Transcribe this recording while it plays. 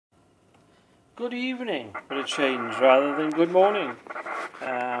good evening for a change rather than good morning.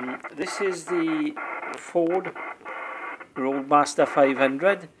 This is the Ford Roadmaster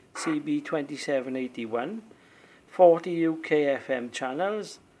 500 CB2781, 40 UK FM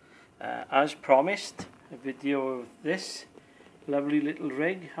channels. As promised, a video of this lovely little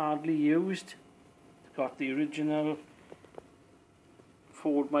rig, hardly used. It's got the original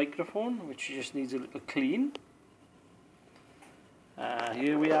Ford microphone, which just needs a little clean.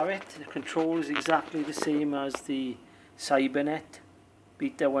 Here we have it. The control is exactly the same as the Cybernet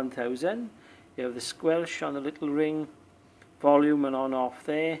Beta 1000. You have the squelch on the little ring, volume and on off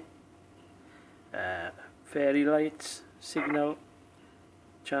there, fairy lights, signal,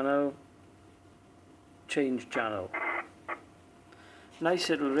 channel, change channel. Nice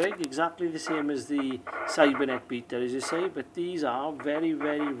little rig, exactly the same as the Cybernet Beta, as you say, but these are very,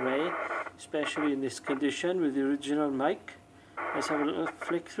 very rare, especially in this condition with the original mic. Let's have a little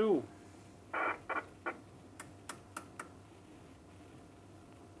flick through.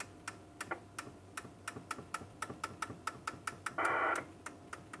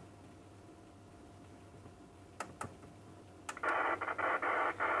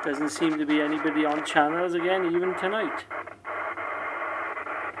 Doesn't seem to be anybody on channels again, even tonight.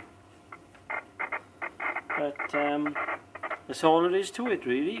 But that's all there is to it,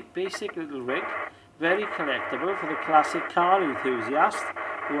 really. Basic little rig. Very collectible for the classic car enthusiast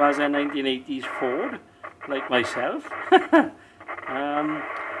who has a 1980s Ford, like myself.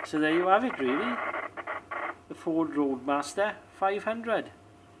 So there you have it, really. The Ford Roadmaster 500.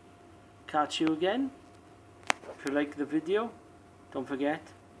 Catch you again. If you like the video, don't forget,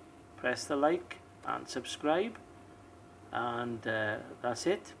 press the like and subscribe. And that's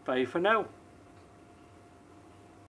it. Bye for now.